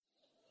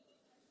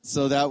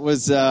So that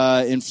was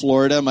in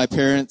Florida. My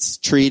parents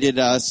treated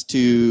us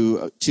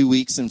to 2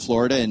 weeks in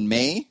Florida in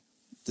May,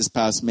 this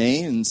past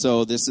May. And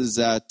so this is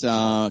at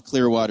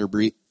Clearwater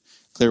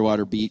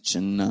Beach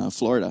in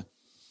Florida.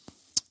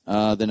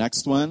 The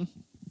next one.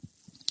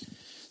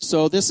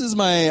 So this is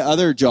my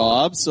other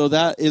job. So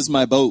that is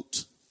my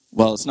boat.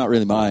 Well, it's not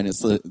really mine.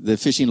 It's the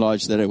fishing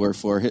lodge that I work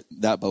for.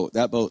 That boat.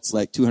 That boat's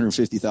like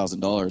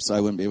 $250,000, so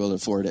I wouldn't be able to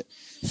afford it.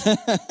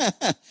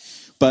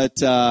 But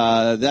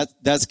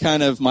that's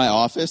kind of my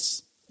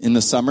office in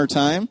the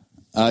summertime.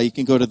 You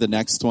can go to the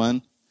next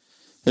one.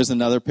 There's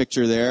another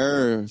picture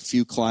there. A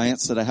few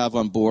clients that I have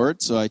on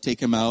board. So I take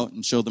them out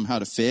and show them how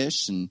to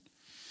fish, and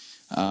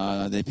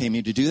they pay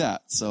me to do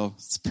that. So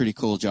it's a pretty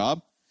cool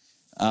job.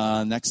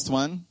 Next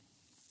one.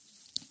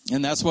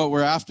 And that's what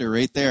we're after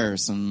right there.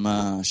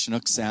 Some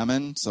Chinook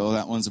salmon. So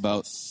that one's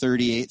about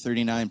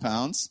 39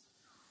 pounds.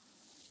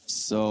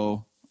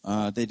 So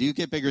they do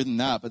get bigger than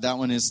that, but that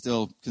one is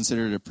still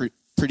considered a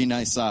pretty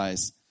nice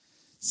size.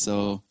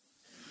 So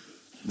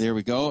there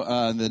we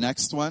go. The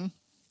next one.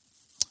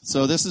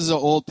 So this is an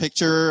old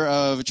picture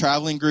of a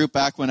traveling group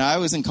back when I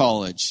was in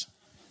college.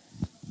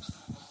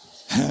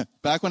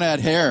 Back when I had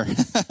hair.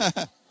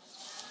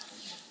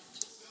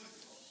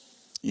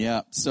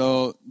 Yeah,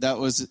 so that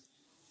was...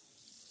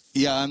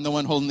 Yeah, I'm the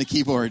one holding the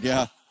keyboard,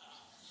 yeah.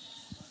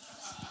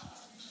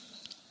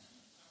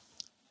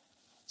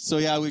 So,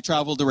 yeah, we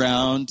traveled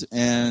around,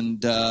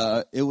 and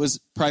it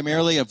was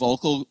primarily a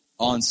vocal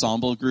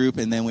ensemble group,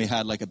 and then we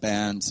had like a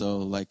band, so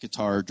like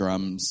guitar,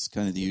 drums,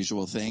 kind of the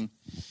usual thing.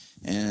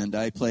 And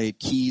I played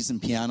keys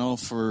and piano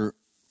for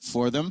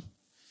them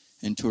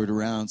and toured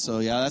around. So,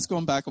 yeah, that's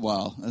going back a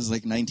while. That was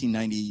like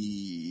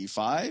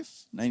 1995,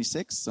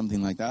 96,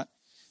 something like that.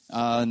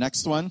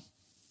 Next one.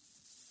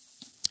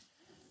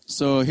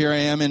 So here I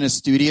am in a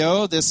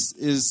studio. This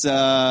is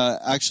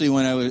actually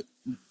when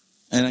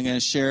and I'm going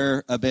to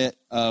share a bit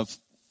of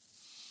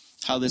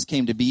how this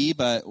came to be,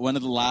 but one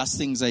of the last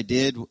things I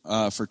did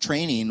for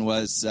training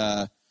was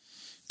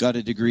got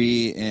a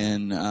degree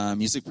in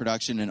music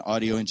production and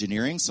audio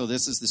engineering. So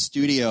this is the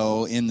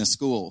studio in the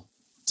school.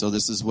 So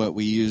this is what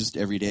we used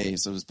every day.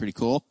 So it was pretty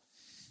cool.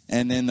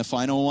 And then the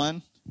final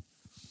one.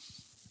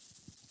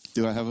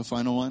 Do I have a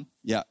final one?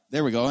 Yeah,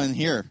 there we go. And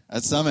here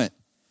at Summit.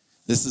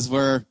 This is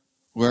where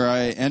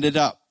I ended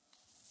up.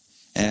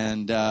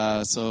 And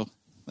so,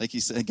 like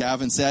you said,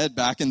 Gavin said,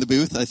 back in the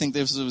booth. I think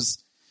this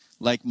was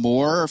like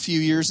more a few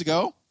years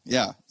ago.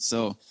 Yeah,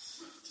 so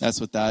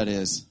that's what that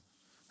is.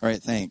 All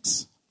right,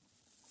 thanks.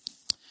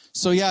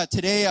 So, yeah,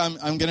 today I'm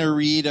going to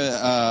read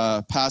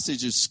a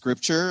passage of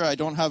Scripture. I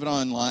don't have it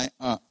online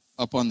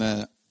up on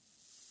the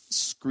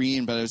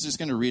screen, but I was just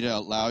going to read it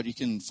out loud. You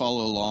can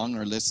follow along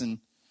or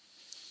listen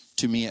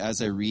to me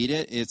as I read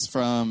it. It's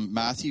from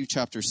Matthew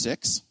chapter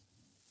 6.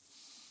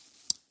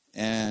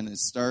 And it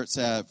starts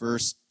at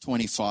verse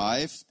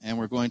 25, and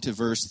we're going to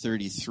verse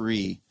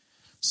 33.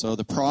 So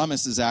the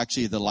promise is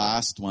actually the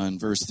last one,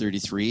 verse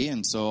 33.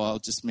 And so I'll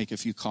just make a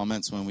few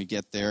comments when we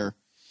get there.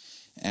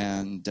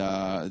 And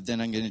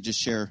then I'm going to just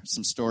share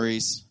some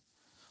stories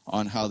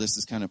on how this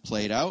is kind of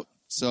played out.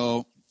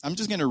 So I'm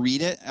just going to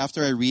read it.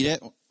 After I read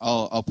it,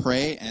 I'll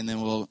pray, and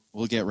then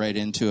we'll get right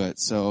into it.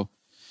 So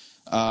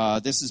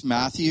this is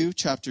Matthew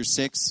chapter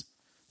 6,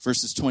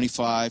 verses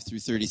 25 through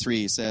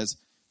 33. It says,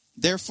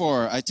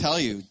 "Therefore, I tell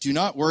you, do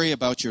not worry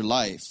about your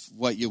life,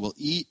 what you will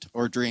eat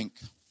or drink,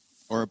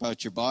 or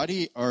about your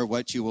body or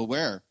what you will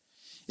wear.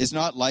 Is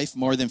not life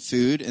more than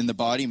food, and the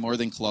body more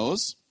than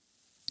clothes?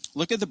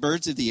 Look at the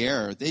birds of the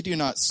air. They do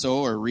not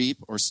sow or reap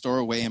or store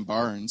away in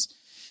barns,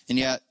 and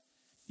yet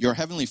your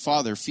heavenly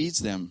Father feeds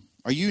them.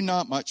 Are you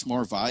not much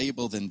more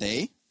valuable than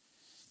they?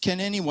 Can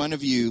any one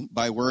of you,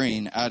 by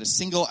worrying, add a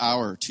single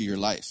hour to your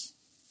life?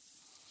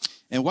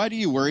 And why do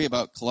you worry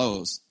about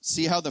clothes?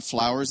 See how the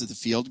flowers of the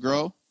field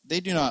grow? They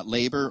do not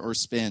labor or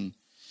spin.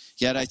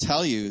 Yet I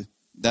tell you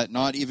that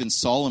not even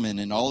Solomon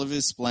in all of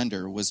his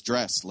splendor was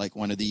dressed like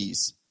one of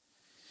these.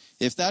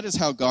 If that is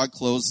how God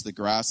clothes the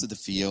grass of the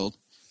field,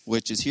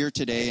 which is here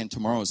today and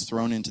tomorrow is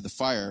thrown into the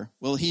fire,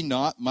 will he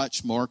not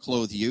much more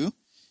clothe you,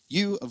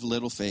 you of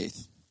little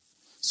faith?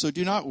 So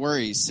do not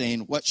worry,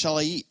 saying, what shall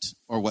I eat?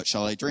 Or what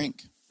shall I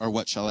drink? Or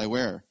what shall I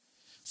wear?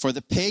 For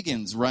the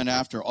pagans run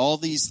after all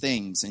these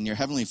things, and your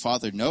heavenly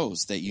Father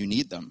knows that you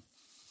need them.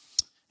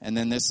 And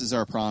then this is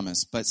our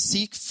promise. But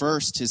seek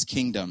first his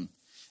kingdom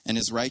and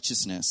his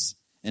righteousness,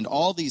 and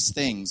all these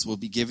things will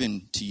be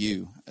given to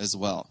you as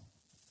well."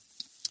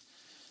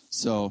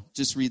 So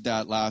just read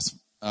that last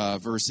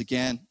verse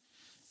again.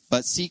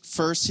 But seek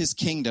first his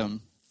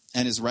kingdom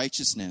and his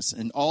righteousness,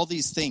 and all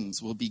these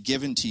things will be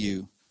given to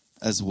you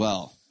as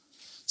well.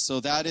 So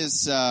that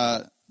is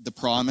the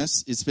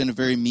promise. It's been a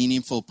very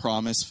meaningful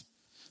promise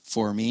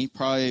for me.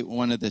 Probably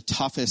one of the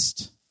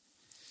toughest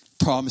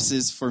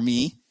promises for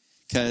me.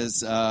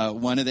 Because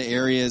one of the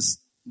areas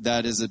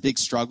that is a big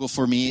struggle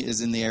for me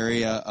is in the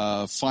area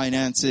of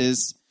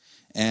finances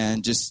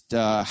and just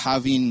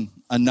having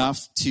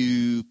enough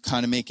to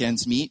kind of make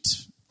ends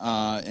meet.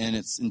 And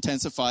it's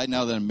intensified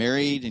now that I'm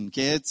married and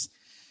kids.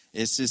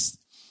 It's just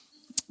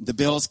the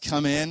bills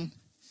come in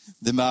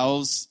the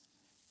mouths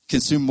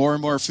consume more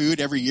and more food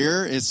every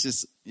year.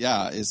 It's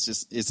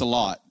a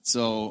lot.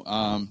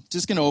 So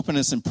just going to open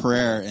us in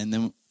prayer, and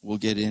then we'll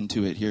get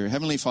into it here.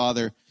 Heavenly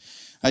Father,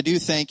 I do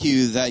thank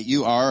you that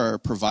you are our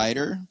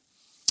provider,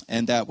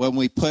 and that when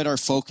we put our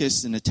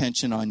focus and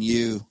attention on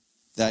you,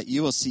 that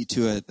you will see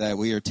to it that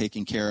we are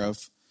taken care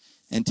of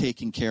and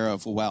taken care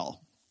of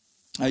well.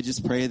 I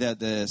just pray that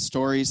the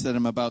stories that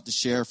I'm about to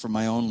share from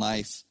my own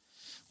life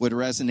would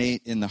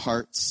resonate in the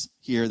hearts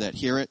here that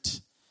hear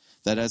it,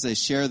 that as I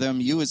share them,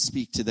 you would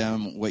speak to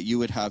them what you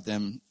would have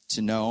them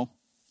to know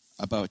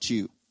about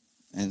you.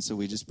 And so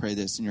we just pray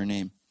this in your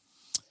name.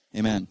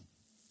 Amen.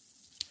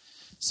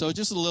 So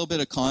just a little bit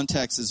of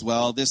context as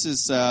well. This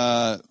is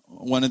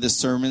one of the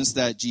sermons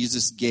that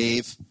Jesus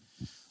gave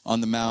on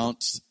the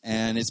Mount,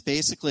 and it's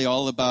basically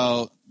all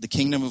about the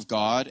kingdom of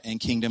God and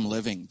kingdom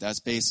living. That's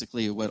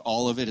basically what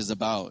all of it is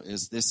about,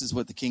 is this is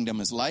what the kingdom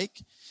is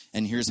like,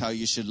 and here's how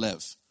you should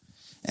live.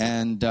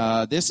 And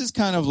this is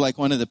kind of like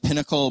one of the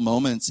pinnacle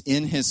moments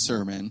in his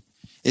sermon,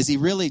 is he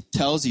really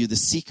tells you the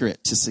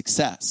secret to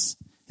success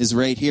is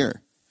right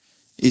here,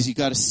 is you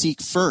got to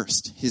seek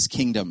first his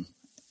kingdom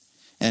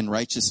and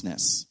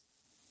righteousness,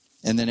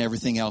 and then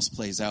everything else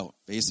plays out,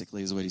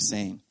 basically, is what he's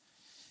saying.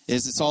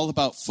 It's all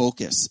about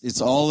focus.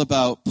 It's all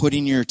about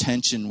putting your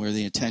attention where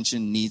the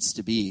attention needs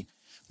to be,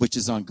 which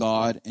is on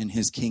God and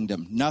his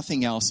kingdom.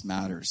 Nothing else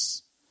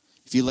matters.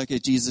 If you look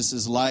at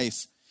Jesus'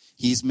 life,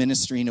 he's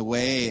ministering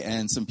away,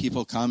 and some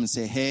people come and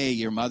say, hey,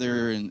 your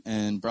mother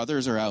and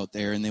brothers are out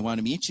there, and they want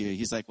to meet you.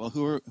 He's like, well,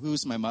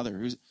 who's my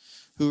mother?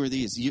 Who are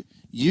these?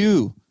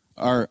 You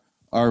are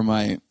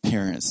my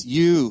parents.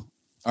 You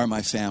are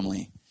my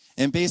family.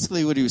 And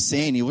basically what he was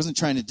saying, he wasn't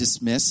trying to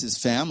dismiss his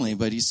family,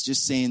 but he's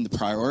just saying the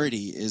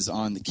priority is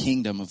on the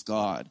kingdom of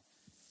God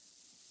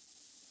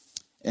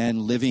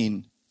and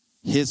living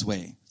his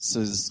way.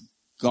 So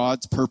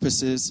God's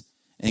purposes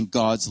and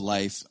God's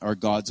life are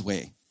God's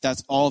way.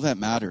 That's all that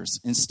matters,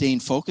 and staying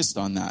focused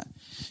on that.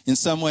 In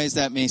some ways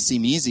that may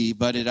seem easy,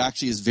 but it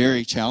actually is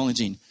very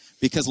challenging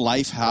because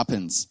life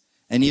happens.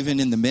 And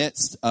even in the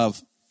midst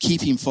of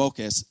keeping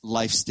focus,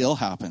 life still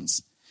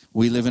happens.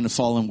 We live in a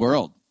fallen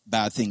world.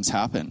 Bad things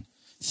happen.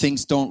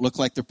 Things don't look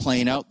like they're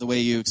playing out the way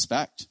you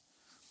expect.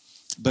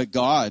 But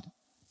God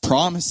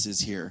promises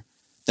here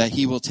that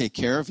he will take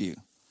care of you.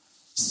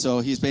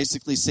 So he's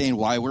basically saying,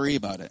 why worry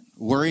about it?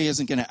 Worry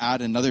isn't going to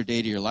add another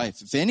day to your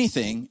life. If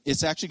anything,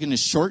 it's actually going to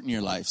shorten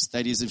your life.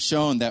 Studies have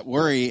shown that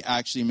worry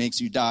actually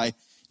makes you die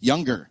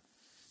younger,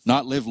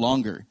 not live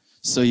longer.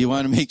 So you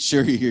want to make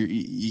sure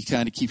you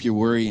kind of keep your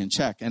worry in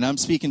check. And I'm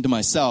speaking to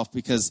myself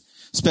because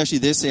especially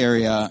this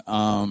area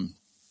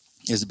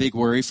is a big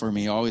worry for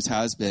me, always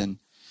has been.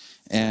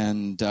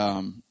 And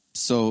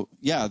so,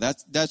 yeah,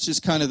 that's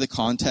just kind of the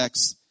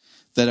context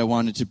that I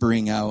wanted to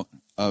bring out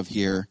of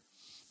here.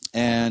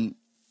 And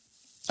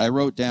I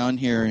wrote down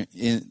here,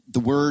 in the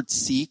word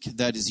seek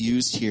that is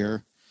used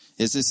here,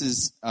 this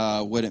is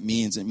what it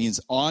means. It means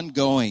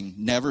ongoing,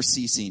 never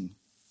ceasing,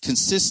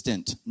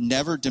 consistent,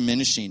 never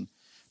diminishing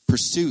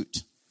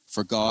pursuit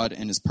for God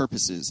and his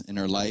purposes in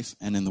our life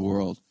and in the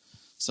world.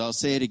 So I'll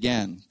say it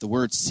again. The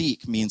word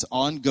seek means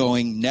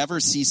ongoing, never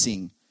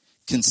ceasing,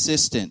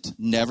 consistent,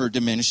 never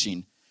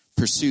diminishing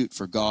pursuit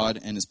for God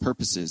and his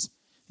purposes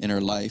in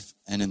our life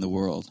and in the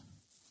world.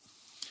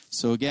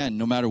 So again,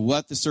 no matter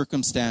what the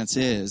circumstance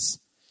is,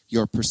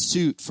 your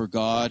pursuit for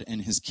God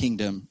and his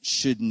kingdom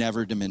should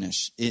never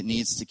diminish. It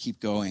needs to keep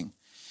going.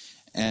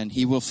 And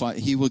he will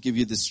give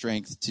you the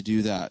strength to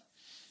do that.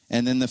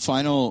 And then the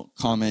final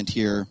comment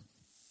here,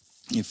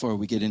 before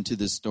we get into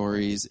the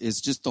stories,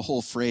 is just the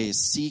whole phrase,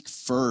 seek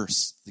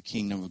first the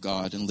kingdom of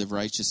God and live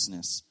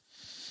righteousness.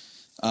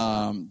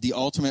 The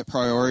ultimate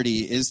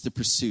priority is the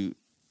pursuit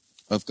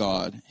of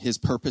God, his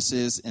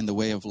purposes and the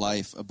way of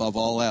life above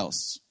all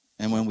else.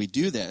 And when we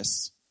do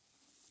this,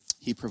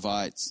 he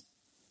provides.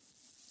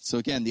 So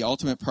again, the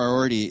ultimate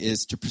priority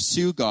is to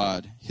pursue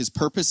God, his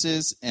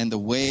purposes, and the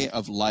way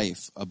of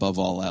life above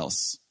all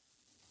else.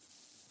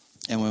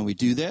 And when we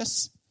do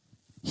this,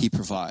 he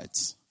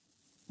provides.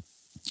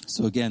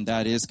 So again,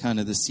 that is kind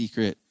of the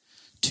secret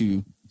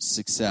to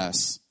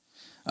success.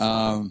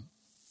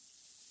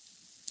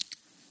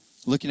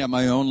 Looking at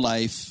my own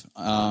life,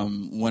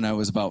 when I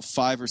was about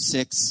 5 or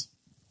 6,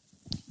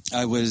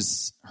 I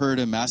heard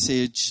a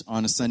message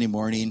on a Sunday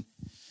morning.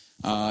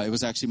 It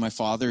was actually my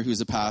father,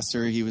 who's a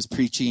pastor. He was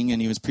preaching,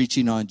 and he was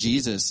preaching on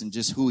Jesus and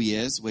just who he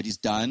is, what he's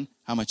done,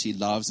 how much he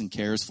loves and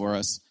cares for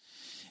us.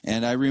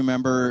 And I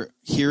remember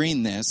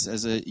hearing this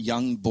as a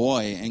young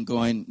boy and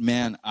going,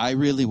 man, I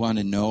really want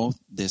to know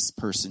this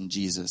person,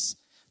 Jesus.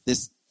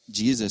 This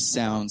Jesus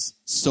sounds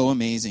so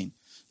amazing.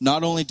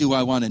 Not only do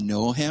I want to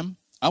know him,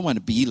 I want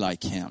to be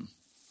like him.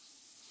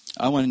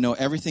 I want to know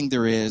everything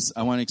there is.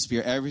 I want to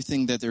experience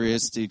everything that there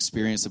is to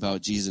experience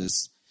about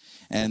Jesus.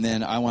 And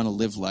then I want to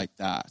live like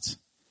that.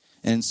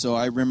 And so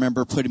I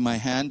remember putting my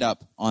hand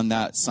up on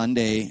that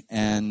Sunday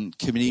and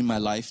committing my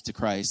life to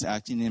Christ,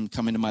 asking him to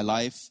come into my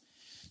life,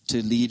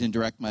 to lead and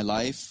direct my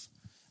life,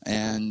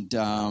 and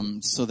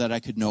so that I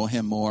could know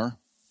him more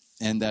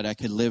and that I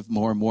could live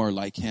more and more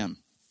like him.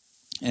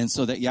 And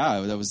so that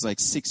was like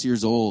 6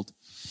 years old.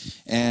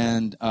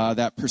 And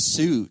that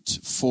pursuit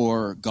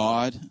for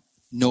God,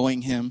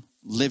 knowing him,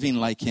 living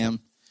like him,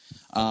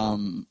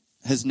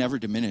 has never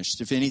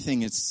diminished. If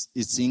anything,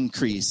 it's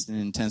increased and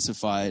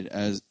intensified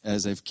as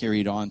I've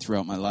carried on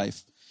throughout my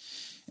life.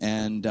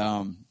 And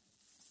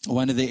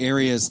one of the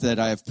areas that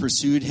I've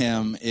pursued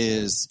him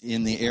is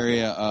in the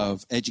area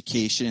of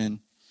education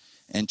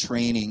and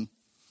training,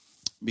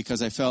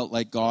 because I felt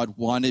like God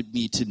wanted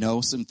me to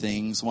know some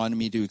things, wanted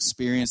me to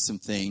experience some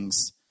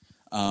things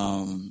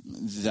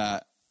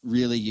that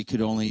really you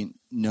could only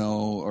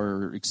know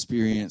or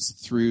experience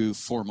through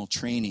formal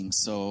training.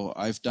 So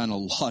I've done a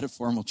lot of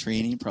formal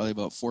training, probably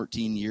about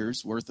 14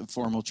 years worth of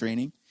formal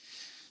training.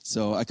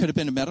 So I could have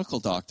been a medical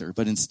doctor,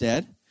 but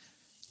instead,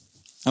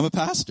 I'm a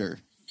pastor.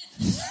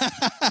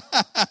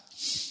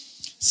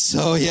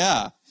 So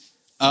yeah.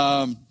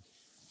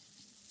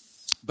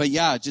 But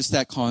yeah, just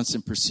that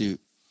constant pursuit.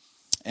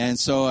 And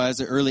so as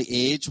an early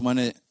age, one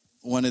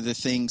of the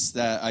things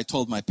that I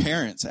told my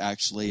parents,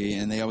 actually,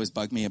 and they always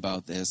bug me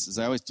about this, is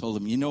I always told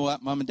them, you know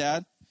what, Mom and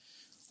Dad?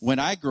 When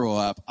I grow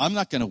up, I'm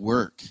not going to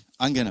work.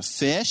 I'm going to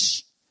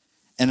fish,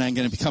 and I'm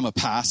going to become a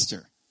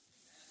pastor.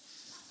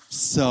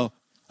 So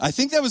I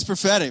think that was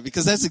prophetic,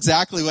 because that's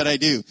exactly what I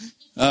do.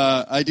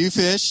 I do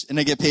fish, and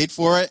I get paid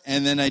for it,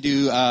 and then I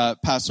do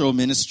pastoral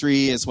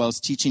ministry, as well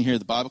as teaching here at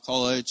the Bible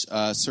College,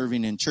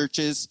 serving in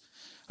churches.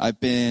 I've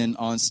been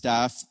on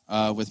staff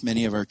with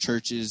many of our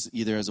churches,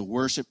 either as a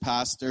worship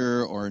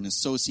pastor or an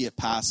associate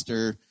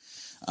pastor,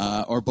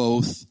 or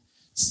both.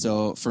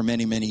 So for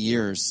many, many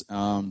years,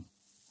 and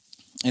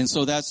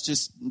so that's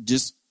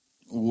just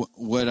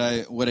what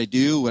I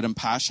do. What I'm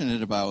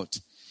passionate about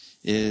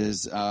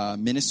is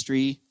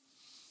ministry,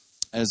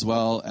 as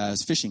well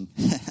as fishing,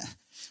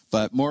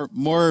 but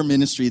more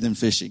ministry than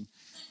fishing.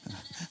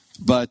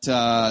 But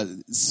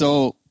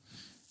so.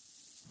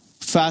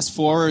 Fast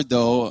forward,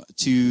 though,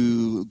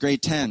 to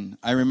grade 10.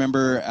 I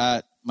remember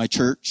at my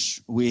church,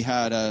 we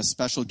had a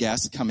special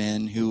guest come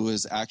in who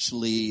was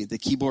actually the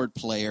keyboard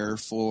player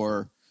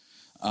for,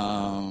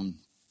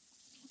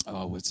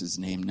 what's his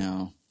name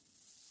now?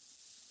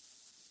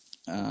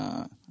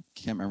 Can't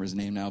remember his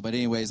name now. But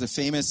anyways,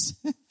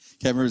 can't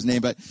remember his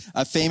name, but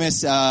a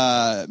famous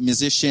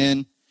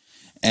musician,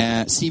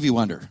 Stevie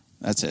Wonder.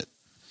 That's it.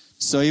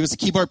 So he was a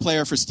keyboard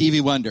player for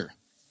Stevie Wonder.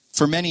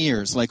 For many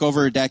years, like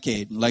over a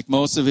decade, like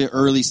most of the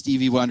early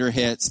Stevie Wonder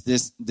hits,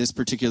 this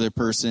particular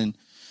person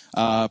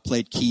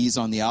played keys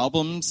on the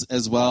albums,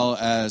 as well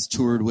as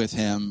toured with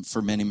him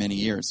for many, many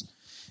years.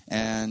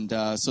 And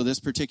so this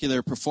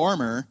particular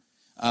performer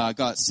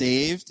got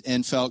saved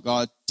and felt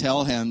God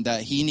tell him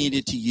that he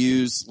needed to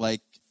use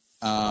like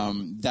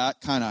that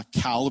kind of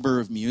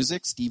caliber of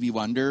music, Stevie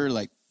Wonder,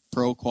 like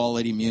pro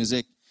quality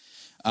music,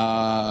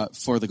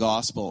 for the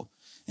gospel.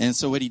 And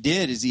so what he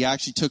did is he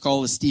actually took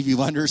all the Stevie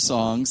Wonder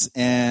songs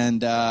and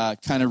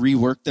kind of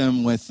reworked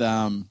them with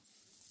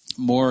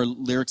more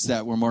lyrics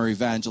that were more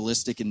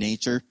evangelistic in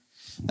nature.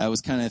 That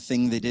was kind of a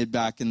thing they did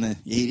back in the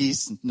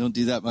 80s. Don't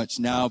do that much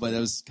now, but that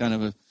was kind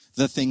of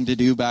the thing to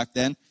do back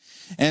then.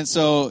 And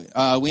so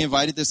we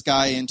invited this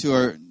guy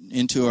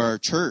into our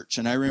church.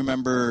 And I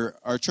remember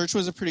our church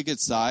was a pretty good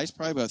size,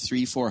 probably about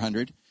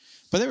 300-400.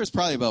 But there was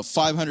probably about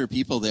 500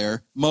 people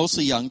there,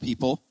 mostly young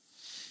people.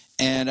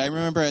 And I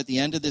remember at the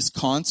end of this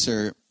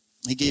concert,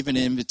 he gave an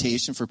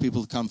invitation for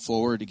people to come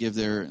forward to give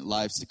their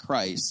lives to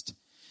Christ.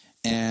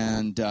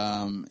 And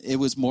it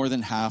was more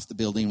than half the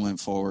building went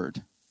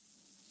forward.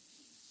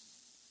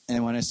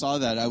 And when I saw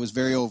that, I was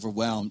very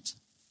overwhelmed.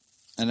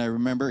 And I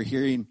remember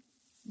hearing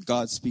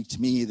God speak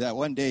to me that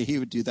one day he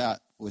would do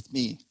that with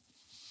me.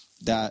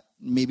 That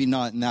maybe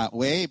not in that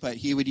way, but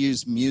he would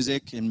use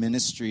music and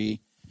ministry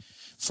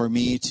for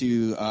me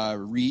to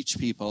reach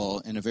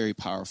people in a very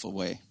powerful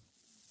way.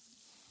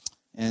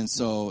 And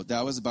so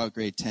that was about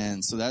grade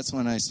 10. So that's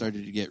when I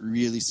started to get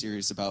really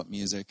serious about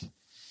music.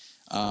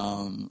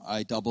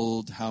 I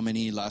doubled how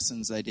many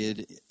lessons I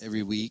did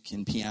every week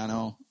in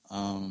piano.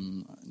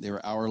 They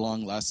were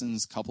hour-long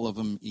lessons, a couple of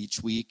them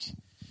each week,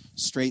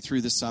 straight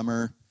through the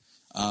summer.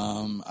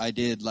 I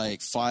did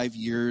like 5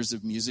 years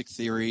of music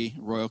theory,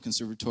 Royal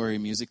Conservatory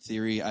music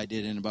theory. I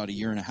did in about a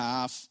year and a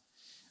half.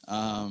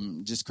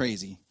 Just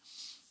crazy.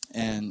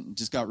 And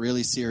just got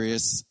really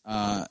serious.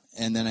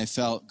 And then I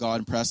felt God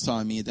impressed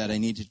on me that I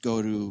needed to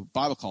go to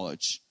Bible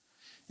college,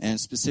 and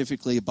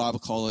specifically a Bible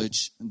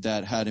college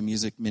that had a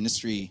music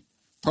ministry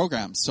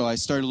program. So I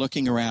started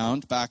looking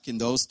around. Back in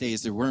those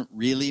days, there weren't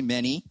really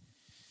many,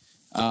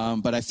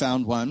 but I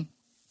found one,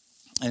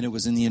 and it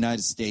was in the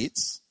United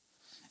States.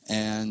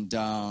 And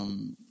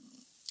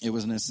it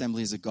was an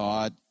Assemblies of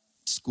God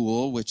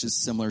school, which is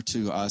similar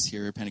to us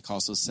here at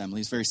Pentecostal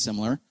Assemblies, very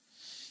similar.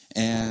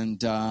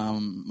 And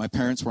my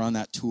parents were on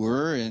that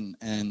tour,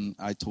 and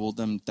I told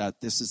them that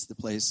this is the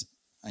place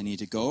I need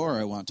to go or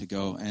I want to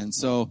go. And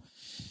so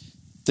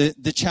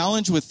the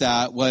challenge with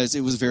that was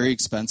it was very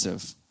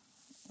expensive,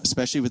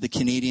 especially with the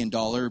Canadian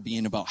dollar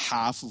being about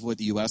half of what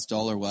the U.S.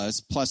 dollar was,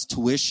 plus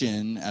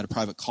tuition at a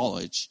private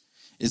college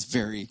is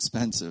very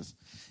expensive.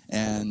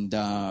 And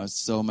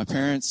so my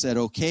parents said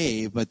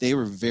okay, but they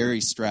were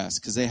very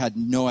stressed because they had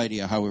no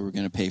idea how we were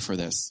going to pay for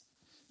this.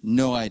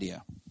 No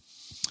idea.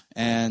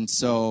 And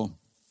so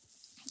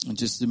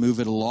just to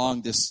move it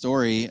along, this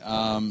story,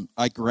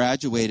 I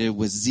graduated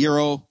with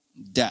zero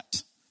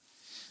debt.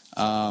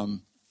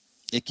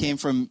 It came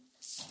from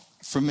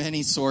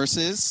many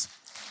sources.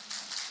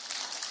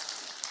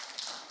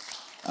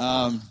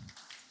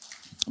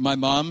 My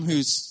mom,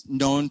 who's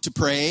known to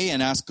pray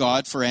and ask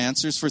God for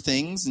answers for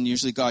things, and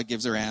usually God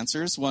gives her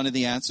answers. One of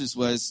the answers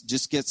was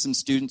just get some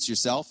students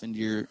yourself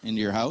into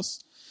your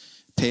house,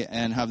 pay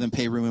and have them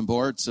pay room and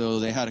board. So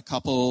they had a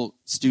couple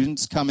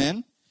students come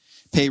in,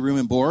 pay room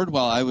and board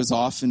while I was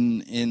off in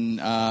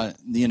the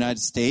United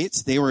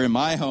States. They were in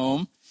my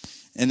home,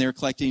 and they were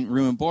collecting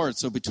room and board.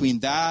 So between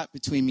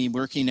me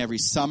working every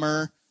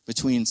summer,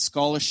 between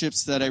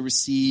scholarships that I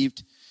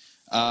received,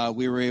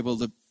 we were able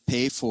to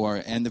pay for.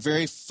 And the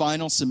very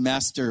final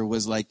semester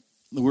was like,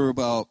 we were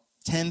about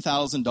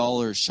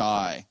 $10,000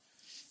 shy.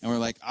 And we're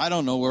like, I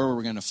don't know where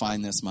we're going to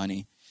find this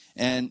money.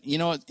 And, you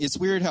know, it's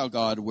weird how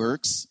God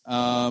works.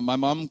 My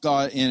mom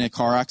got in a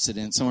car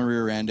accident. Someone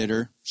rear-ended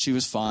her. She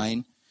was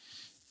fine,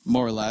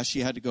 more or less.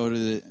 She had to go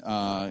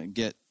to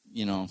get,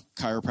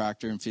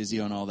 chiropractor and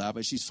physio and all that.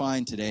 But she's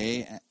fine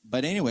today.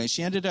 But anyway,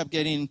 she ended up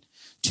getting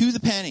to the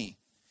penny.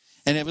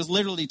 And it was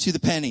literally to the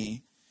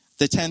penny,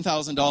 the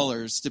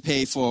 $10,000 to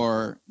pay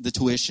for the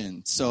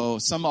tuition. So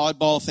some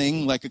oddball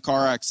thing like a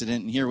car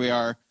accident, and here we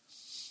are,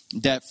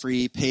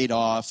 debt-free, paid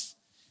off,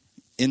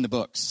 in the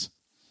books.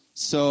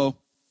 So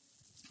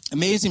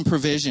amazing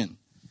provision.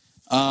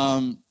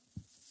 A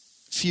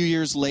few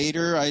years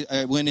later,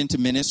 I went into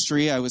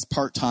ministry. I was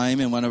part-time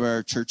in one of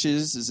our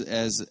churches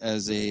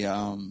as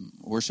a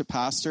worship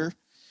pastor.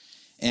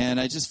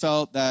 And I just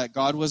felt that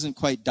God wasn't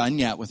quite done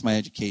yet with my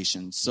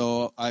education.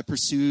 So I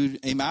pursued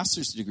a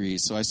master's degree.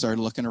 So I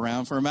started looking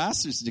around for a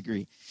master's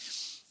degree.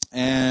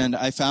 And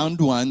I found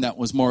one that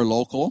was more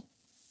local.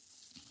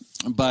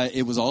 But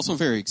it was also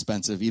very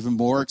expensive, even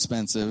more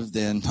expensive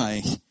than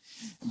my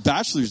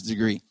bachelor's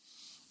degree.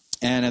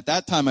 And at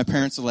that time, my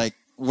parents were like,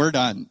 we're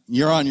done.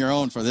 You're on your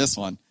own for this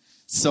one.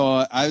 So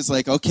I was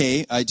like,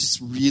 okay, I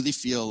just really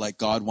feel like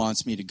God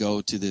wants me to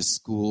go to this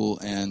school.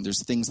 And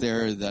there's things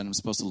there that I'm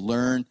supposed to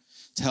learn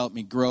to help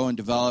me grow and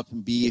develop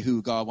and be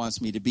who God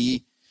wants me to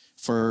be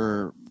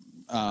for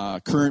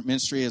current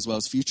ministry as well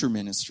as future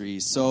ministry.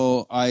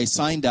 So I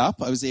signed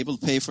up. I was able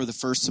to pay for the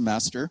first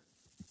semester.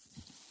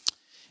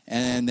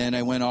 And then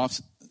I went off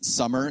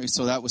summer.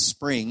 So that was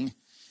spring.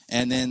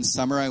 And then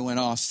summer I went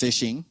off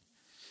fishing,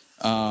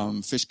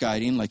 fish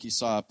guiding like you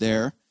saw up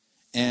there.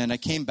 And I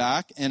came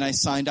back and I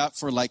signed up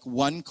for like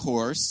one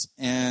course.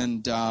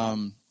 And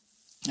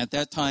at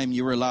that time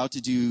you were allowed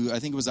to do, I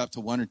think it was up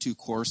to 1 or 2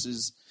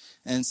 courses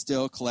and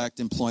still collect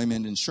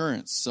employment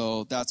insurance.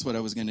 So that's what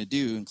I was going to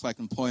do, and collect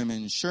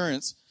employment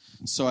insurance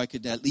so I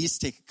could at least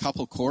take a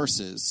couple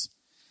courses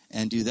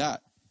and do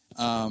that.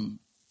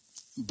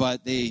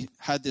 But they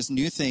had this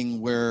new thing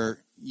where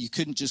you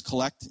couldn't just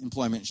collect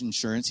employment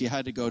insurance. You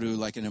had to go to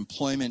like an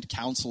employment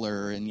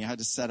counselor, and you had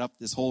to set up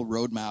this whole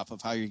roadmap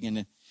of how you're going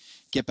to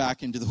get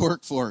back into the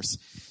workforce.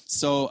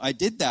 So I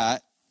did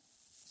that.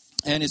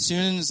 And as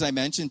soon as I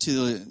mentioned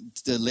to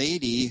the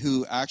lady,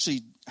 who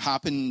actually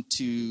happened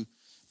to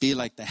be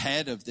like the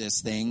head of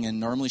this thing, and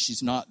normally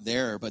she's not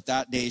there, but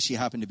that day she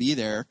happened to be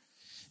there.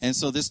 And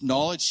so this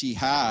knowledge she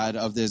had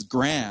of this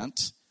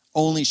grant,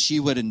 only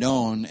she would have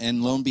known.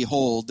 And lo and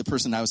behold, the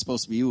person I was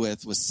supposed to be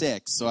with was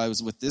sick. So I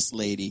was with this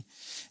lady.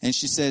 And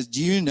she says,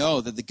 do you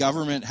know that the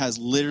government has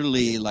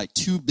literally like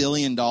 $2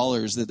 billion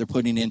that they're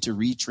putting into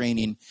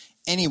retraining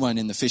anyone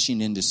in the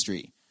fishing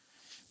industry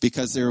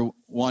because they're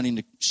wanting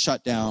to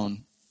shut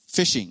down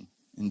fishing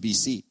in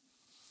BC?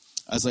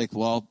 I was like,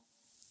 well,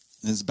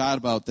 it's bad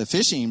about the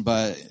fishing,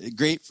 but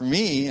great for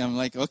me. I'm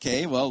like,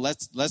 okay, well,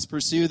 let's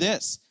pursue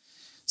this.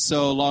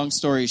 So long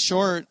story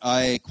short,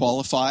 I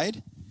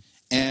qualified,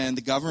 and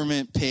the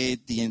government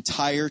paid the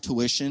entire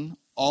tuition,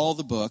 all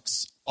the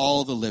books,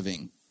 all the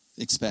living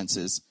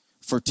expenses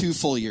for 2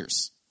 full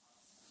years.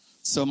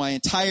 So my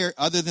entire,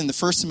 other than the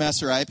first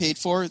semester I paid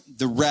for,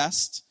 the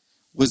rest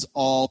was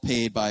all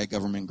paid by a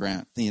government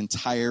grant, the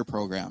entire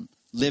program,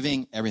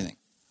 living, everything.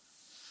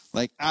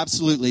 Like,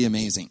 absolutely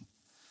amazing.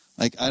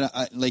 Like,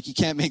 like you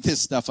can't make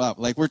this stuff up.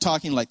 Like, we're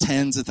talking like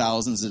tens of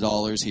thousands of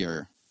dollars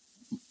here.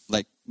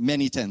 Like,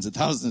 many tens of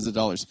thousands of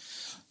dollars.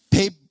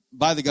 Paid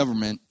by the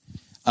government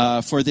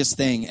for this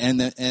thing. And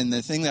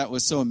the thing that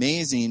was so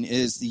amazing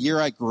is the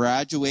year I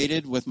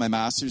graduated with my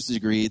master's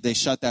degree, they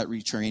shut that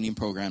retraining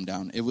program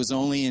down. It was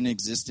only in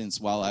existence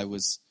while I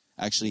was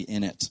actually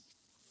in it.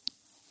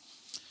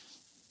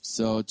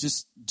 So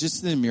just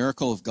the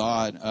miracle of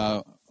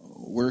God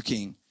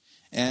working.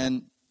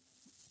 And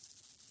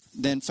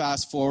then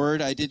fast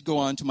forward, I did go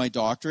on to my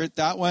doctorate.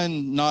 That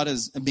one, not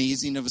as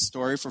amazing of a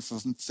story for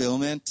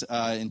fulfillment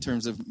in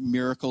terms of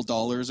miracle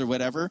dollars or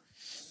whatever.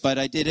 But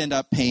I did end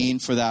up paying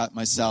for that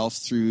myself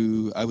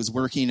through, I was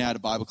working at a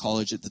Bible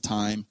college at the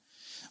time.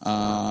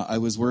 I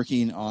was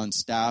working on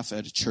staff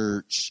at a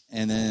church.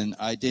 And then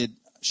I did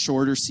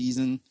shorter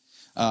season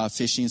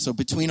fishing. So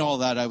between all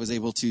that, I was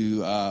able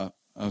to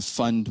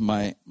fund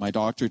my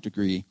doctorate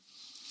degree.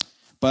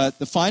 But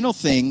the final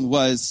thing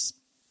was,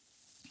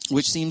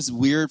 which seems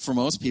weird for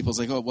most people, is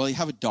like, oh, well, you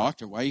have a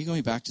doctor. Why are you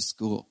going back to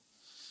school?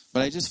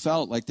 But I just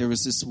felt like there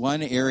was this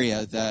one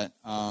area that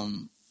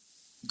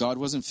God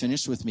wasn't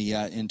finished with me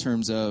yet in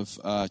terms of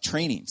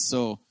training.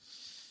 So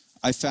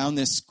I found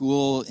this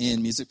school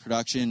in music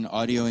production,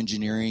 audio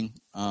engineering,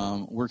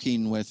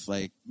 working with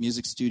like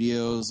music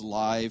studios,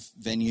 live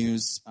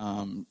venues,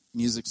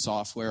 music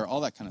software,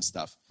 all that kind of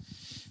stuff.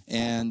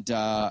 And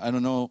I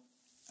don't know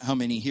how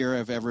many here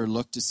have ever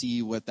looked to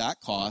see what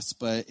that costs,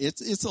 but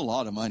it's a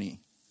lot of money,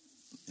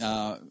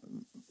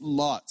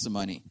 lots of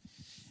money.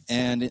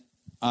 And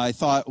I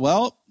thought,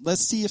 well,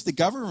 let's see if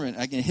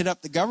I can hit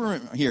up the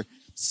government here.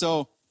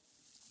 So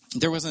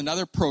there was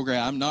another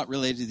program, not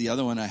related to the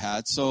other one I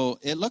had. So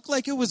it looked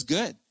like it was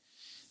good,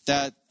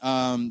 that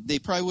they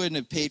probably wouldn't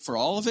have paid for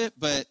all of it,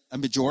 but a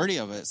majority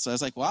of it. So I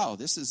was like, wow,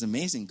 this is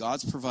amazing.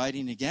 God's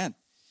providing again.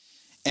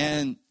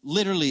 And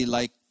literally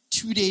like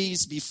 2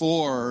 days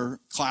before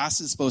class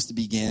is supposed to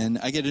begin,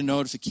 I get a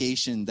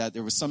notification that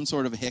there was some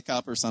sort of a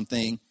hiccup or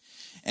something,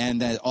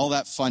 and that all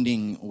that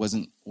funding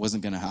wasn't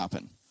going to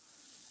happen.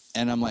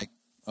 And I'm like,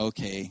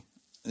 okay,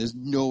 there's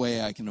no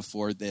way I can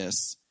afford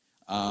this.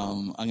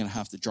 I'm going to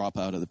have to drop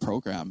out of the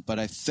program. But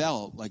I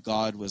felt like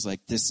God was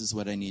like, this is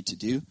what I need to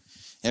do.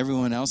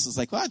 Everyone else is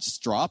like, well,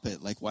 just drop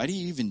it. Like, why do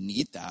you even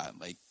need that?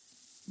 Like,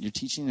 you're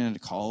teaching at a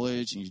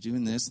college and you're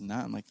doing this and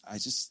that. I'm like, I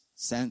just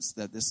sense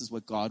that this is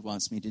what God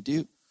wants me to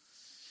do.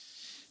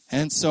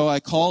 And so I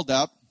called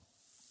up,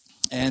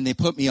 and they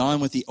put me on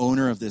with the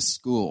owner of this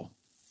school.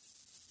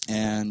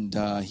 And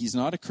he's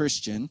not a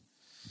Christian.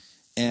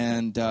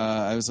 And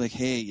I was like,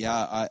 hey,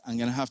 yeah, I'm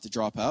going to have to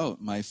drop out.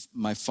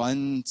 My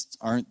funds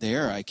aren't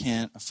there. I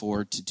can't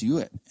afford to do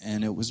it.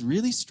 And it was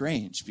really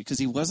strange because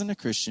he wasn't a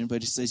Christian,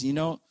 but he says,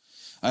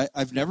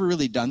 I've never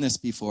really done this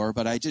before,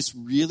 but I just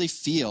really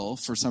feel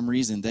for some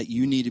reason that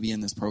you need to be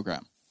in this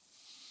program.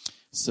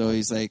 So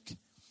he's like,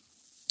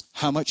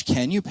 how much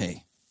can you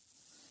pay?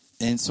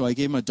 And so I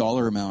gave him a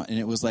dollar amount, and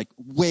it was like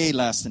way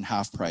less than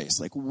half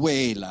price, like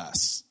way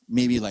less,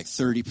 maybe like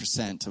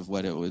 30% of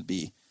what it would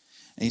be.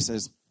 And he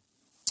says,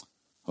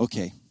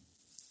 okay,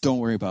 don't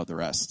worry about the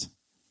rest.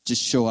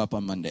 Just show up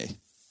on Monday.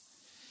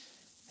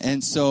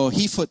 And so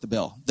he foot the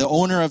bill. The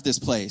owner of this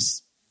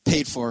place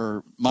paid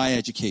for my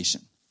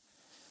education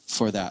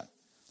for that.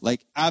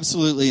 Like,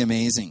 absolutely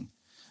amazing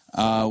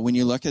when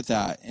you look at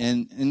that.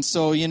 And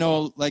so,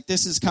 like,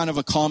 this is kind of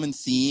a common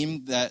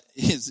theme that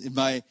is in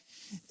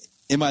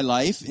my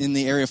life in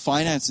the area of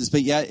finances.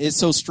 But yet it's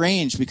so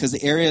strange because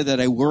the area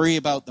that I worry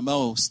about the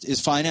most is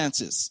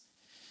finances.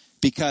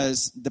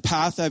 Because the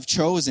path I've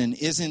chosen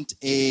isn't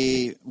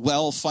a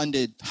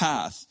well-funded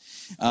path.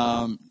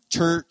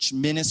 Church,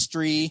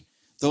 ministry,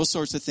 those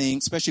sorts of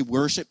things, especially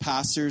worship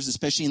pastors,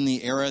 especially in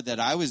the era that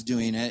I was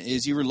doing it,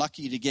 is you were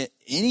lucky to get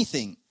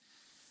anything,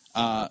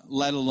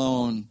 let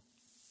alone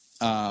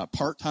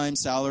part-time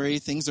salary.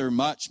 Things are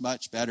much,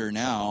 much better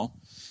now,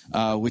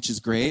 which is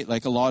great.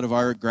 Like a lot of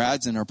our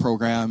grads in our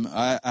program,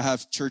 I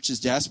have churches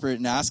desperate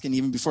and asking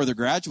even before they're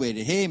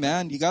graduated, hey,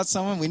 man, you got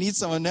someone? We need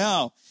someone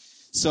now.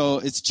 So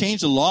it's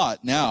changed a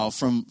lot now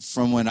from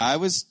when I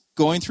was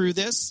going through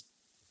this.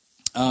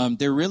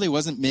 There really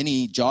wasn't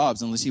many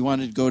jobs unless you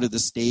wanted to go to the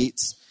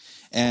States.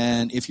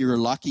 And if you were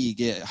lucky, you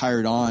get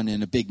hired on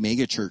in a big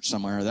mega church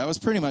somewhere. That was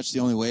pretty much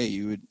the only way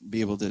you would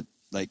be able to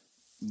like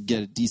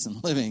get a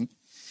decent living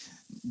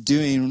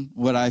doing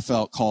what I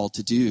felt called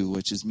to do,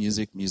 which is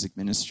music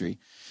ministry.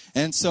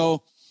 And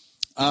so,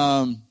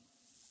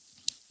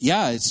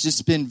 it's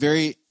just been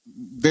very,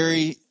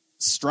 very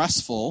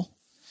stressful.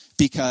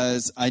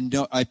 Because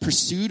I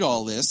pursued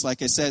all this,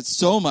 like I said,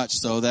 so much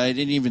so that I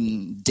didn't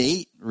even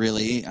date,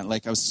 really.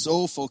 Like, I was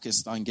so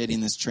focused on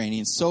getting this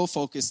training, so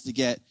focused to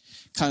get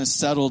kind of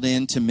settled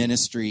into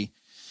ministry.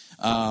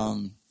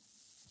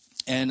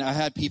 And I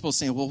had people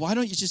saying, well, why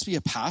don't you just be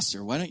a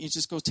pastor? Why don't you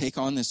just go take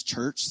on this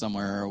church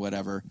somewhere or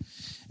whatever?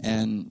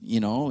 And,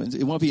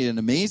 it won't be an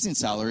amazing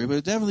salary, but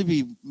it'll definitely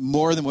be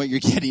more than what you're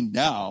getting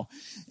now.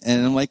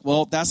 And I'm like,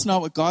 well, that's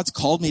not what God's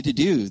called me to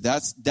do.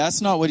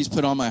 That's not what he's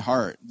put on my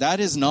heart. That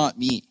is not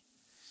me.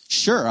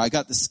 Sure, I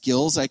got the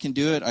skills, I can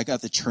do it. I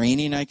got the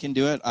training, I can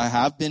do it. I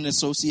have been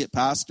associate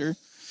pastor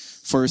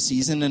for a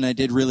season, and I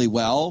did really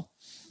well.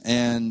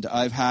 And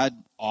I've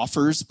had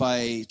offers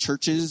by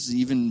churches,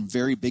 even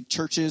very big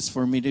churches,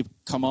 for me to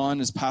come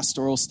on as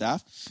pastoral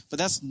staff. But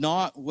that's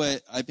not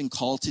what I've been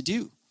called to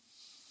do.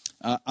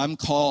 I'm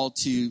called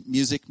to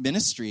music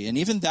ministry. And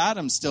even that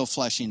I'm still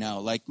fleshing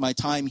out. Like, my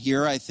time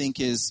here, I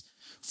think, is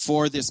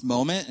for this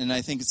moment. And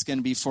I think it's going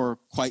to be for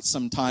quite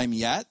some time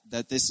yet.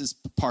 That this is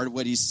part of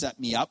what he's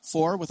set me up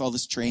for with all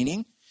this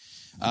training.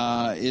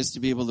 Is to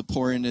be able to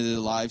pour into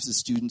the lives of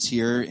students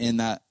here in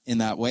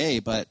that way.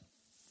 But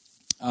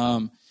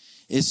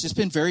it's just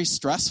been very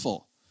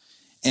stressful.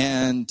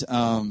 And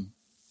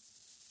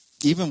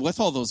even with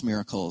all those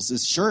miracles,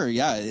 it's sure,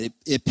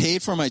 it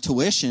paid for my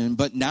tuition,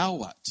 but now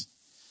what?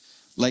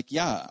 Like,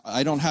 yeah,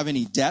 I don't have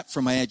any debt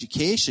from my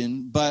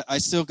education, but I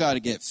still got to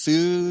get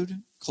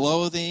food,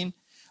 clothing.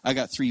 I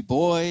got 3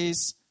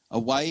 boys, a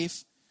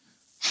wife.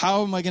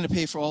 How am I going to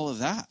pay for all of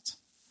that?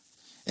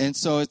 And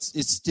so it's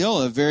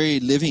still a very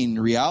living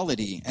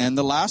reality. And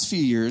the last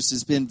few years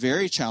has been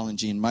very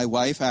challenging. My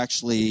wife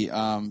actually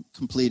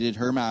completed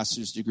her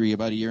master's degree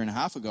about 1.5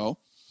 years ago.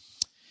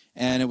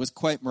 And it was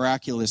quite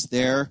miraculous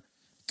there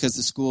because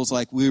the school's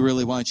like, we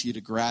really want you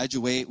to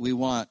graduate. We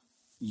want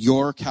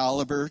your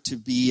caliber to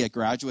be a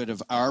graduate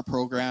of our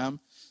program.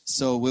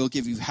 So we'll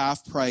give you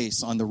half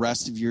price on the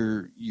rest of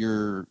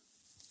your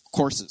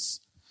courses.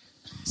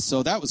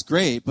 So that was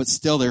great, but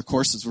still their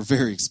courses were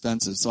very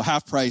expensive. So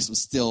half price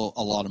was still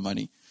a lot of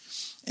money.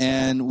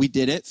 And we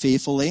did it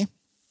faithfully.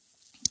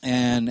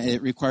 And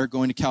it required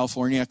going to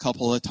California a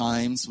couple of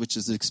times, which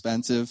is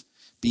expensive,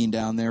 being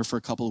down there for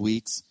a couple of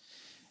weeks.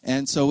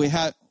 And so we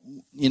had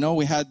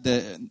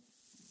to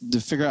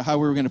figure out how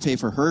we were going to pay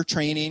for her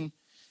training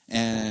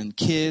and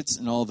kids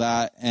and all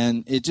that.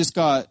 And it just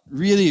got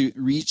really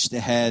reached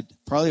ahead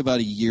probably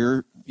about a year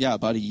ago,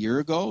 1.5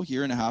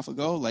 years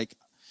ago. Like,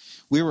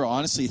 we were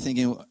honestly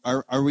thinking,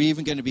 are we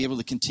even going to be able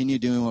to continue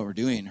doing what we're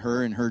doing?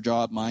 Her and her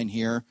job, mine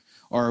here.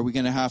 Or are we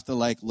going to have to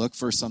look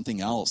for something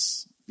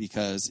else?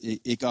 Because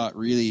it got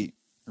really,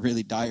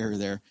 really dire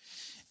there.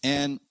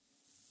 And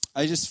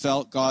I just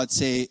felt God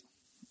say,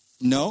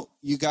 no,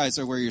 you guys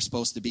are where you're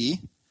supposed to be.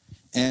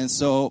 And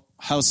so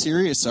how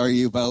serious are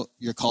you about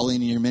your calling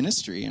and your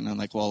ministry? And I'm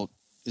like, well,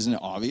 isn't it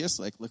obvious?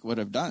 Like, look what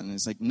I've done. And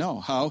it's like, no,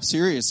 how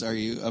serious are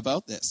you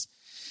about this?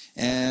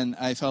 And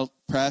I felt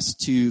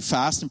pressed to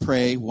fast and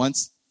pray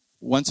once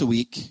a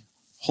week,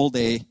 whole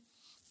day,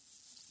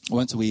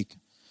 once a week,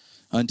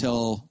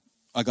 until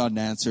I got an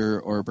answer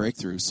or a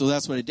breakthrough. So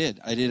that's what I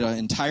did. I did an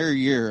entire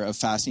year of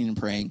fasting and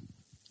praying,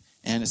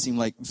 and it seemed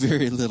like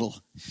very little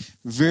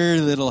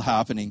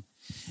happening.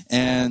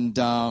 And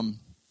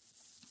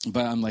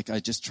but I'm like,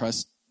 I just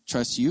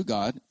trust you,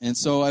 God. And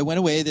so I went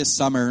away this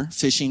summer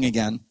fishing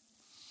again,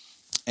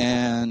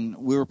 and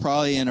we were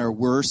probably in our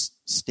worst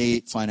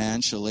state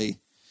financially.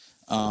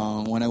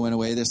 When I went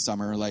away this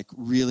summer,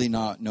 really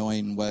not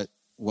knowing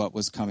what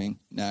was coming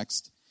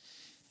next.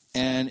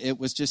 And it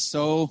was just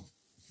so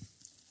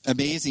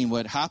amazing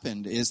what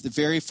happened is the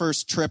very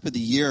first trip of the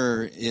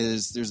year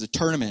there's a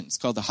tournament. It's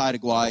called the Haida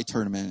Gwaii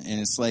tournament. And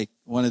it's like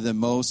one of the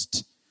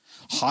most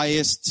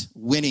highest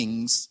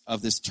winnings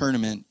of this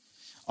tournament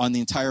on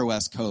the entire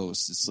West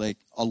Coast. It's like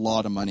a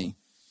lot of money.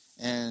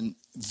 And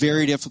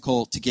very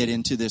difficult to get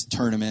into this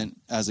tournament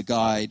as a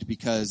guide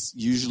because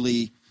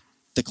usually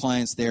the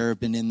clients there have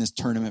been in this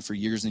tournament for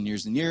years and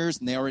years and years,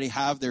 and they already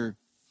have their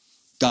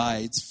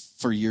guides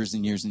for years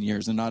and years and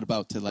years. They're not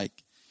about to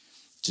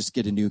just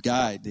get a new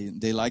guide.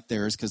 They like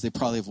theirs because they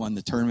probably have won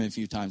the tournament a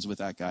few times with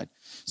that guide.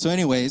 So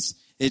anyways,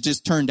 it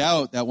just turned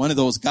out that one of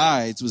those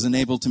guides was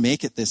unable to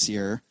make it this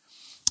year.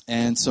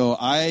 And so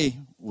I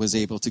was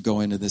able to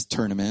go into this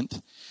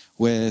tournament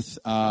with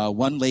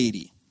one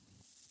lady.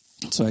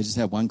 So I just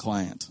had one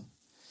client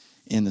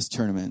in this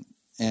tournament.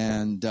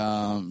 And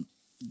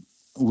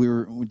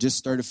we just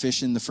started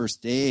fishing the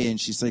first day,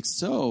 and she's like,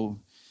 so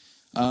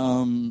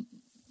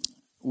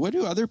what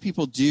do other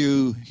people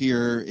do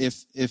here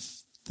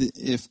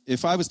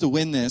if I was to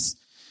win this?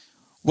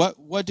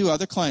 What do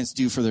other clients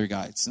do for their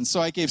guides? And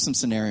so I gave some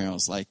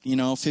scenarios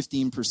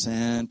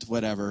 15%,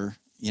 whatever,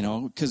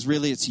 because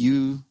really it's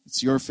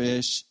your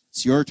fish,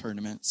 it's your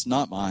tournament, it's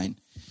not mine.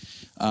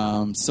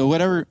 So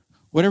whatever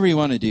you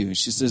want to do.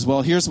 She says,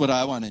 well, here's what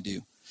I want to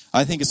do.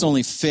 I think it's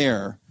only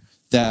fair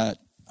that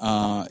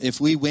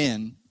if we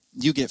win,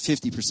 you get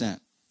 50%.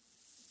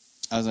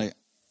 I was like,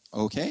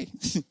 okay,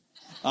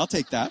 I'll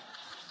take that.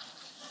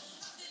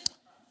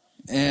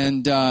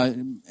 And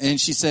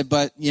she said,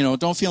 but,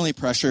 don't feel any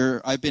pressure.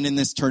 I've been in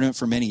this tournament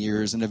for many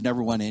years and I've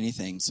never won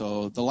anything.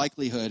 So the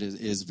likelihood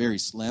is very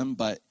slim.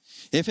 But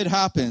if it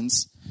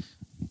happens,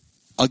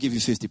 I'll give you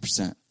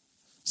 50%.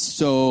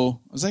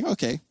 So I was like,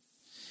 okay.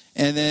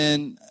 And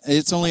then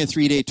it's only a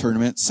 3-day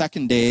tournament.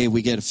 Second day,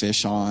 we get a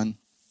fish on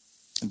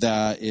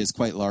that is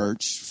quite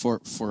large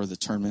for the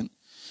tournament.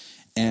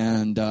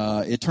 And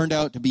it turned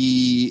out to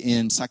be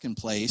in second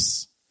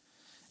place.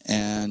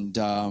 And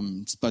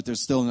but there's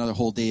still another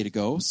whole day to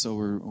go. So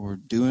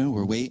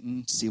we're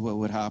waiting to see what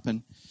would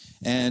happen.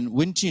 And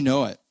wouldn't you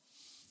know it,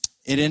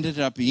 it ended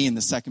up being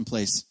the second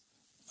place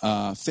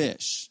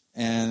fish.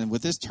 And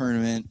with this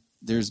tournament,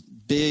 there's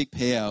big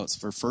payouts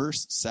for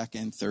first,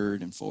 second,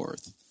 third, and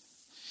fourth.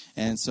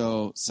 And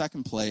so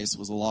second place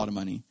was a lot of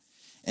money.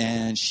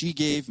 And she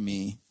gave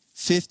me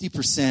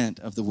 50%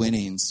 of the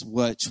winnings,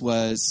 which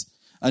was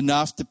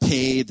enough to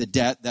pay the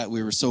debt that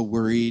we were so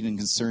worried and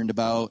concerned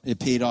about. It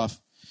paid off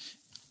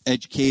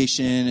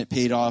education. It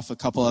paid off a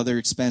couple other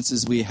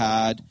expenses we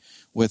had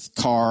with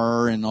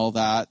car and all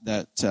that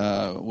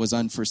was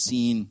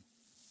unforeseen.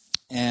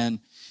 And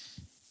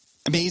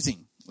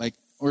amazing.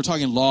 We're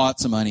talking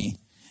lots of money.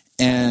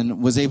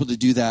 And was able to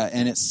do that.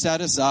 And it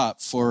set us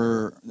up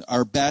for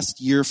our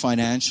best year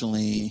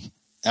financially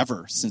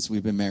ever since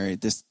we've been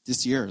married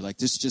this year.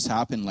 This just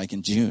happened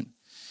in June.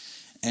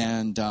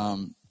 And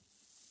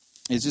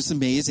it's just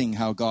amazing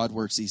how God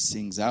works these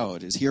things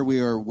out. Is here we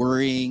are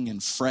worrying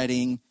and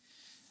fretting,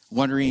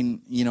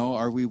 wondering,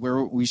 are we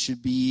where we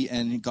should be?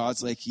 And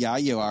God's like, yeah,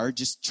 you are.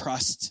 Just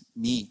trust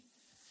me.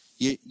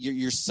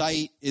 Your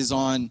sight is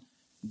on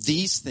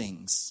these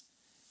things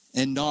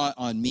and not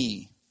on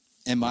me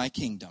and my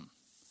kingdom.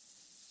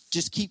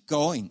 Just keep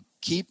going.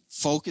 Keep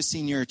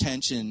focusing your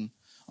attention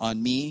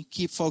on me.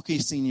 Keep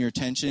focusing your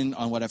attention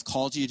on what I've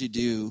called you to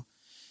do.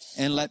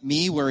 And let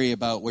me worry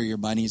about where your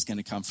money's going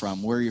to come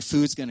from, where your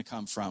food's going to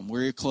come from,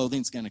 where your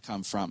clothing's going to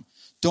come from.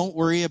 Don't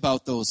worry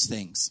about those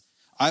things.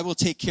 I will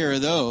take care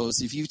of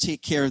those if you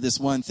take care of this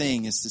one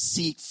thing, is to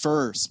seek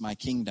first my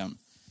kingdom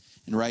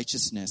and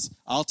righteousness.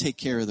 I'll take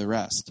care of the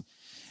rest.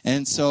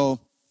 And so,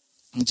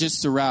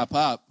 just to wrap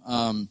up,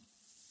 I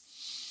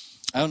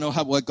don't know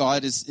what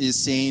God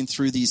is saying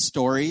through these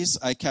stories.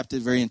 I kept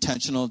it very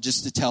intentional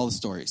just to tell the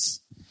stories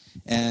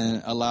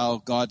and allow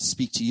God to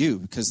speak to you.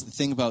 Because the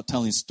thing about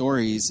telling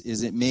stories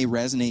is it may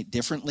resonate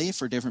differently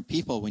for different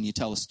people when you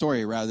tell a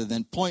story, rather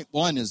than point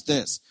one is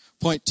this,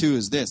 point two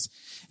is this.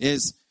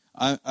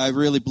 I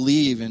really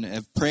believe and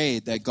have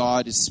prayed that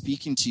God is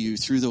speaking to you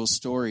through those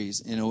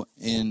stories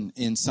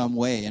in some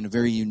way, in a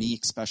very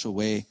unique, special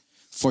way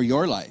for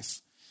your life.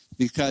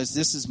 Because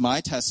this is my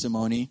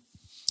testimony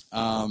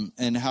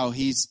and how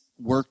he's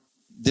worked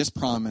this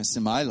promise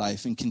in my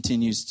life and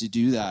continues to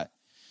do that.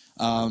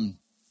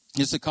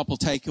 Just a couple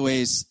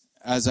takeaways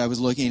as I was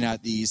looking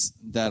at these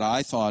that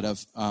I thought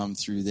of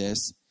through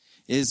this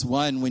is,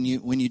 one, when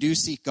you do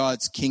seek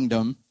God's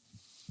kingdom,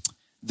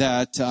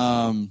 that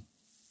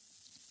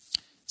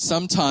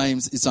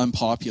sometimes it's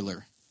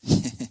unpopular.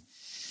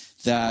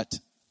 That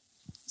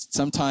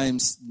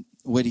sometimes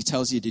what he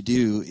tells you to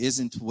do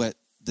isn't what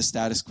the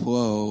status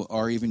quo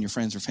or even your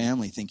friends or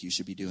family think you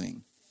should be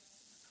doing.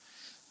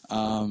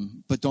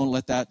 But don't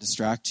let that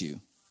distract you.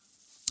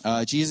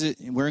 Jesus,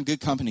 we're in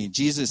good company.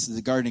 Jesus, in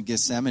the Garden of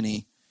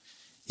Gethsemane,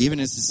 even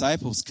his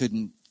disciples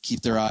couldn't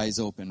keep their eyes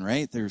open,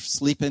 right? They're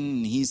sleeping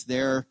and he's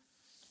there.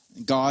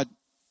 God,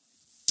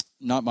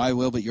 not my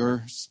will, but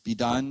yours be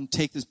done.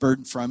 Take this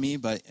burden from me,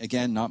 but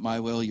again, not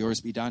my will,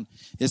 yours be done.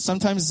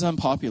 Sometimes it's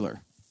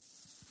unpopular,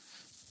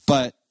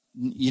 but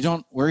you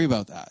don't worry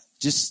about that.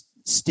 Just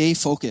stay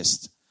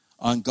focused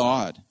on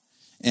God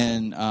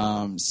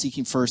and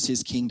seeking first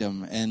his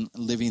kingdom and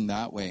living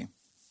that way.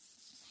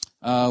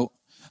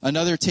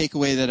 Another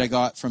takeaway that I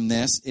got from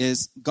this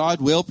is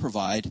God will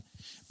provide,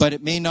 but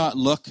it may not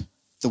look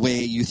the way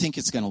you think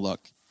it's going to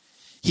look.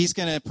 He's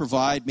going to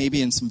provide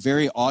maybe in some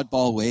very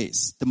oddball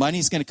ways. The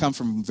money's going to come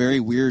from very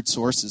weird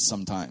sources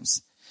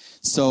sometimes.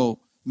 So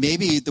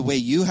maybe the way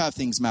you have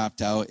things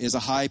mapped out is a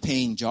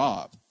high-paying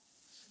job,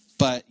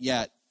 but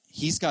yet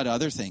he's got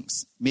other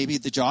things. Maybe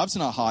the job's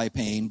not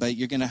high-paying, but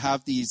you're going to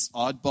have these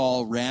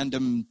oddball,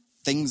 random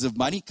things of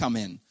money come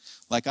in,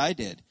 like I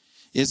did.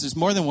 There's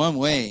more than one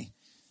way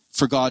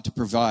for God to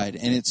provide,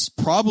 and it's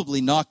probably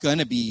not going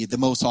to be the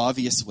most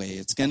obvious way.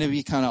 It's going to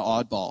be kind of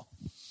oddball.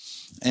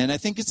 And I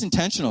think it's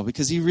intentional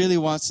because he really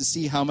wants to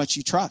see how much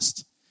you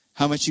trust,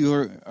 how much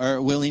you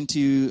are willing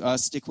to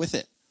stick with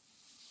it.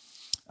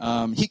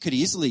 He could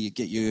easily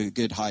get you a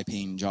good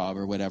high-paying job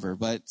or whatever,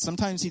 but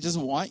sometimes he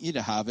doesn't want you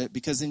to have it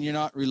because then you're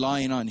not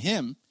relying on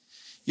him.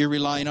 You're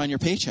relying on your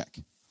paycheck.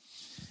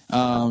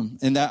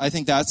 And I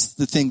think that's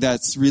the thing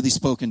that's really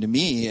spoken to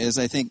me is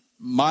I think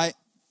my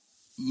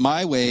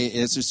way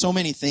is there's so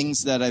many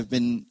things that I've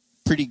been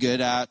pretty good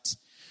at.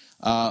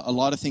 A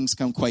lot of things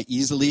come quite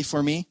easily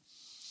for me.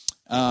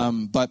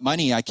 But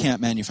money I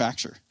can't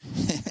manufacture.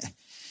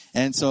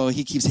 And so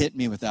he keeps hitting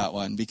me with that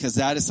one because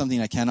that is something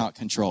I cannot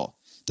control.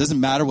 Doesn't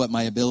matter what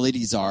my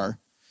abilities are.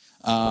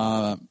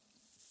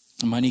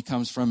 Money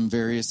comes from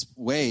various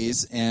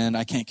ways and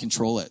I can't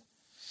control it.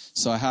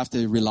 So I have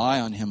to rely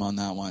on him on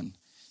that one,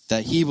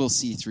 that he will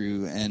see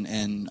through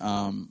and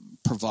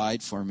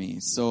provide for me.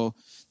 So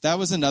that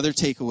was another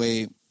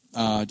takeaway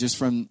just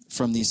from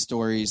these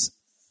stories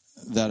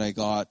that I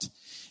got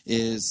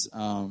is,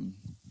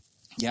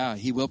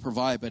 he will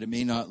provide, but it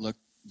may not look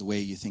the way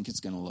you think it's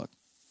going to look.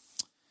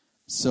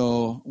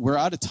 So we're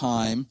out of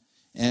time,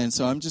 and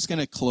so I'm just going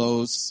to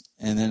close,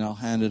 and then I'll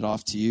hand it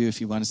off to you if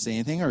you want to say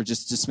anything or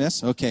just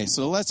dismiss. Okay,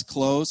 so let's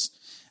close.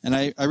 And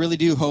I really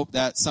do hope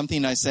that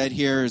something I said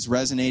here is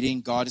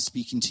resonating. God is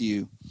speaking to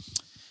you.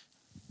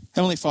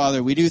 Heavenly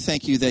Father, we do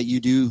thank you that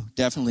you do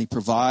definitely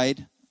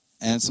provide.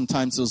 And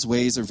sometimes those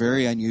ways are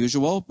very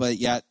unusual, but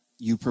yet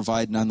you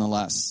provide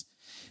nonetheless.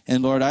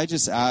 And Lord, I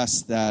just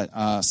ask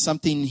that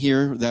something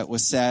here that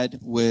was said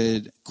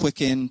would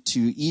quicken to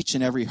each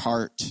and every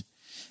heart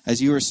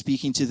as you are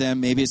speaking to them.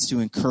 Maybe it's to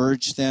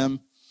encourage them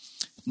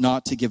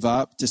not to give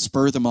up, to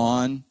spur them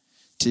on,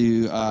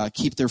 to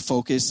keep their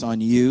focus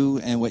on you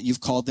and what you've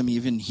called them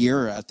even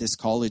here at this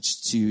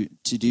college to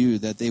do,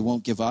 that they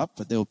won't give up,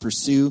 but they'll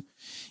pursue.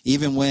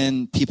 Even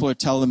when people are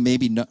telling them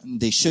maybe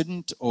they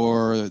shouldn't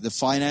or the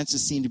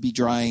finances seem to be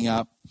drying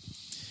up,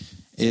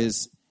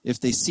 is if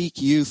they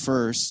seek you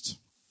first,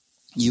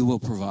 you will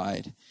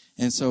provide.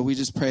 And so we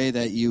just pray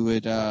that you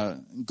would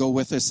go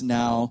with us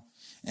now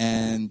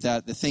and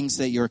that the things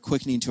that you're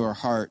quickening to our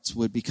hearts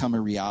would become a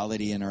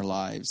reality in our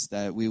lives,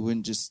 that we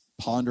wouldn't just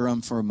ponder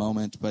them for a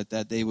moment, but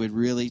that they would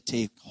really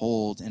take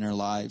hold in our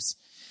lives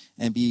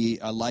and be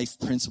a life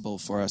principle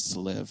for us to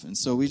live. And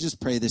so we just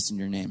pray this in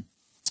your name.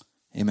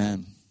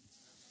 Amen.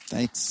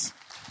 Thanks.